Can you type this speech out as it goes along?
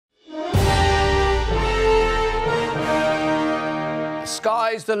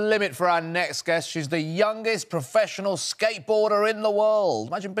Sky's the limit for our next guest. She's the youngest professional skateboarder in the world.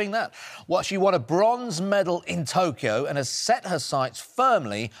 Imagine being that. Well, she won a bronze medal in Tokyo and has set her sights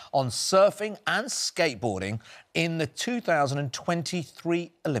firmly on surfing and skateboarding in the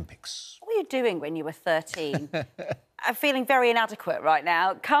 2023 Olympics. What were you doing when you were 13? I'm feeling very inadequate right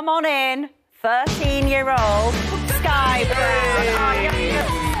now. Come on in, 13-year-old Sky Brown, our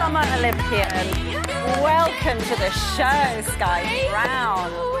youngest summer Olympian. Welcome to the show, Sky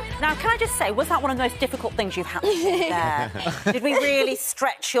Brown. Now, can I just say, was that one of the most difficult things you've had to do there? Did we really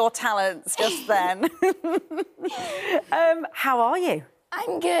stretch your talents just then? How are you?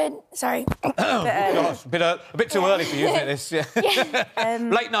 I'm good. Sorry. Gosh, a bit too early for you, isn't it, this? Yeah.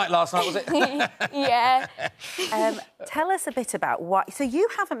 Late night last night, was it? Yeah. Tell us a bit about what... So you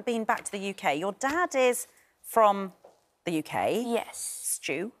haven't been back to the UK. Your dad is from the UK. Yes.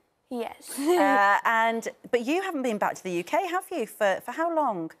 Stu. Yes. But you haven't been back to the UK, have you? For how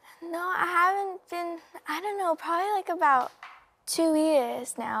long? No, I haven't been, I don't know, probably like about 2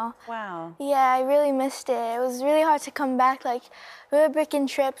 years now. Wow. Yeah, I really missed it. It was really hard to come back. Like, we were booking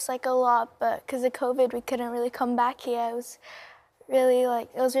trips, like, a lot, but because of COVID, we couldn't really come back here. It was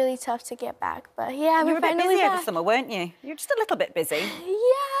really tough to get back. But yeah, you were a bit busy back. over summer, weren't you? You were just a little bit busy.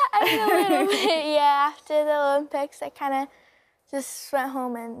 Yeah, I mean, a little bit, yeah. After the Olympics, I kind of just went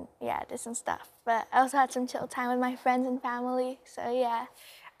home and, yeah, did some stuff. But I also had some chill time with my friends and family, so yeah.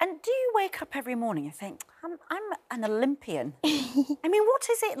 And do you wake up every morning and think, I'm an Olympian? I mean, what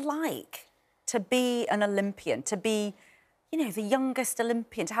is it like to be an Olympian, to be, you know, the youngest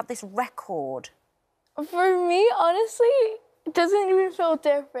Olympian, to have this record? For me, honestly, it doesn't even feel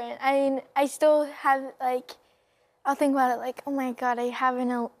different. I mean, I still have, like, I'll think about it like, oh my God, I have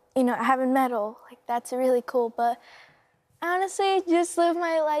I have a medal. Like, that's really cool, but I honestly just live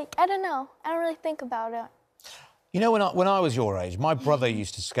my, like, I don't know. I don't really think about it. You know, when I was your age, my brother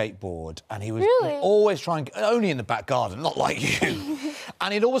used to skateboard and he was Really? always trying, only in the back garden, not like you.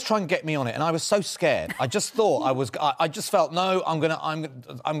 And he'd always try and get me on it, and I was so scared. I just thought I just felt, no, I'm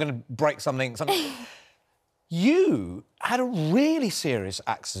gonna break something. You had a really serious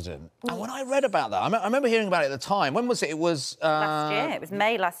accident, and when I read about that, I remember hearing about it at the time. When was it? It was last year. It was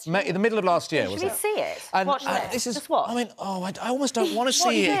May last year. In the middle of last year. Should we see it? And, watch this. This is. Just watch. I mean, I almost don't want to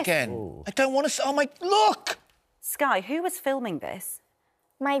see it again. Ooh. I don't want to see. Oh my, look! Sky, who was filming this?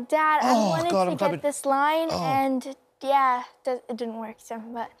 My dad, I wanted to get this line, Oh. and yeah, it didn't work, so,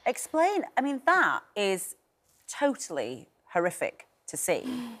 but... Explain. I mean, that is totally horrific to see.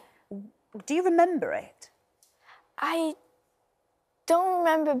 Do you remember it? I don't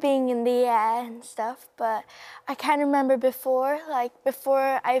remember being in the air and stuff, but I kind of remember before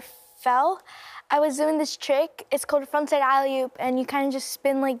I fell, I was doing this trick. It's called a frontside alley-oop, and you kind of just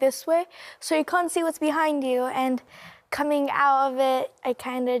spin like this way, so you can't see what's behind you. And coming out of it, I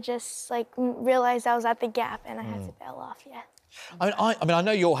kind of just like realized I was at the gap, and I had to bail off. Yeah. I mean, I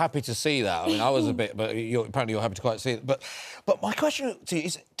know you're happy to see that. I mean, I was a bit, but apparently you're happy to quite see it. But my question to you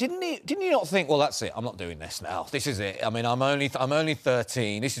is, didn't you not think, well, that's it, I'm not doing this now. This is it. I mean, I'm only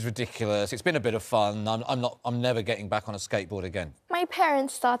 13. This is ridiculous. It's been a bit of fun. I'm never getting back on a skateboard again. My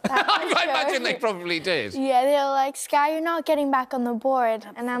parents thought that. I imagine they probably did. Yeah, they were like, Sky, you're not getting back on the board.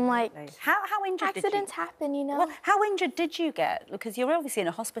 Absolutely. And I'm like, how injured accidents happen, you know? Well, how injured did you get? Because you're obviously in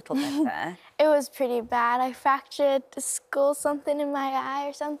a hospital bed there. It was pretty bad. I fractured the skull, something in my eye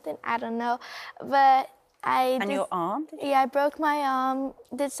or something. I don't know. But your arm? Yeah, I broke my arm,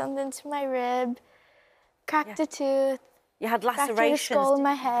 did something to my rib, cracked a tooth. You had lacerations. Fractured a skull in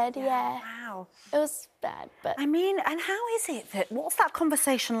my head, yeah. Wow. It was bad, but... I mean, and how is it that... What's that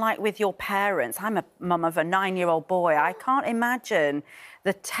conversation like with your parents? I'm a mum of a 9-year-old boy. I can't imagine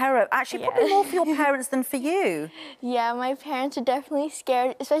the terror... Actually, probably more for your parents than for you. Yeah, my parents are definitely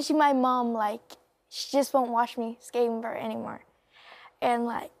scared, especially my mom. Like, she just won't watch me skateboard anymore. And,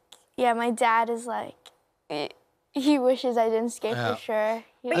 like, yeah, my dad is like... He wishes I didn't skate for sure.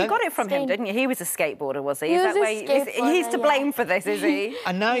 But you got it from him, didn't you? He was a skateboarder, was he? He was a skateboarder, he's to blame for this, is he?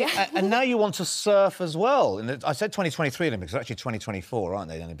 And now you want to surf as well. And I said 2023 Olympics, they're actually 2024, aren't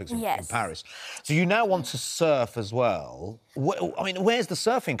they? The Olympics in Paris. So you now want to surf as well. I mean, where's the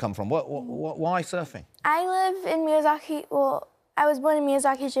surfing come from? Why surfing? I live in Miyazaki. Well, I was born in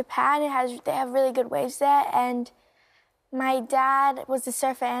Miyazaki, Japan. They have really good waves there, and my dad was a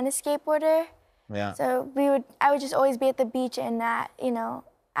surfer and a skateboarder. Yeah. So I would just always be at the beach and at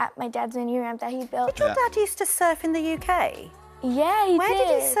my dad's mini ramp that he built. But your dad used to surf in the UK? Yeah, he did. Where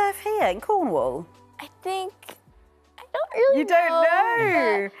did he surf here? In Cornwall? I don't really know. You don't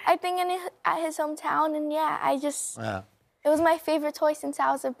know? I think at his hometown, and yeah, I just... Yeah. It was my favourite toy since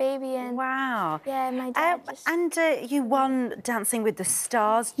I was a baby, and wow. Yeah, my dad just... And you won Dancing with the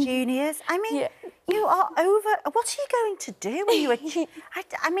Stars Juniors. I mean, Yeah. you are over... What are you going to do when you...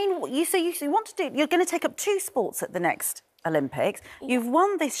 I mean, you want to do... You're going to take up 2 sports at the next Olympics. Yeah. You've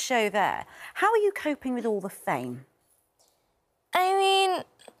won this show there. How are you coping with all the fame? I mean,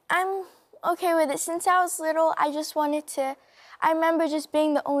 I'm okay with it. Since I was little, I just wanted to... I remember just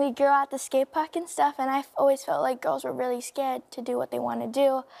being the only girl at the skate park and stuff, and I've always felt like girls were really scared to do what they want to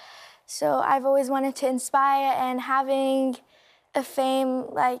do. So I've always wanted to inspire, and having a fame,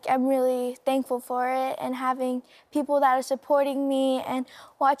 like, I'm really thankful for it, and having people that are supporting me and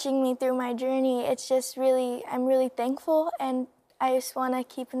watching me through my journey, it's just really, I'm really thankful, and I just want to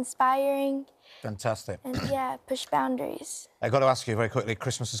keep inspiring. Fantastic. And yeah, push boundaries. I've got to ask you very quickly,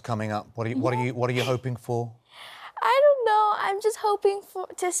 Christmas is coming up. What are you hoping for? I don't know. I'm just hoping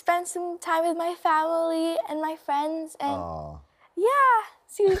to spend some time with my family and my friends, and yeah,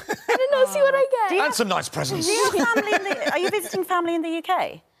 see what I get. And some nice presents. Do you have family are you visiting family in the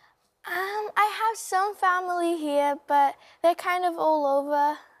UK? I have some family here, but they're kind of all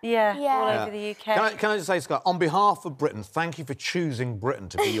over. Yeah, Yeah. all over the UK. Can I just say, Scott, on behalf of Britain, thank you for choosing Britain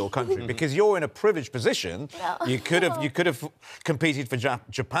to be your country, because you're in a privileged position. No. You could have competed for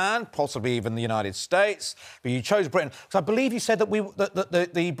Japan, possibly even the United States, but you chose Britain. So I believe you said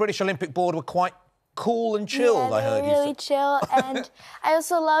that the British Olympic Board were quite cool and chilled. Yeah, I heard they're really chill, and I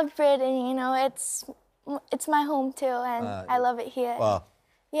also love Britain. You know, it's my home too, and I love it here. Well,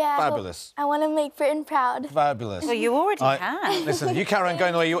 yeah, fabulous. I want to make Britain proud. Fabulous. Well, you already have. Listen, you carry on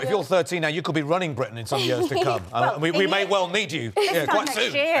going the way if you're 13 now, you could be running Britain in some years to come. We may well need you quite next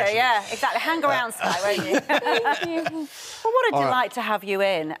soon. year, yeah, exactly. Hang around, Sky, won't you? Thank you. Well, what a delight to have you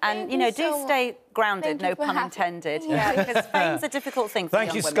in. And, you know, do stay grounded, no pun intended. Yeah, because fame's a difficult thing for young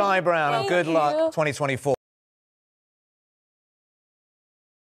women. Thank you, Sky Brown, and good luck 2024.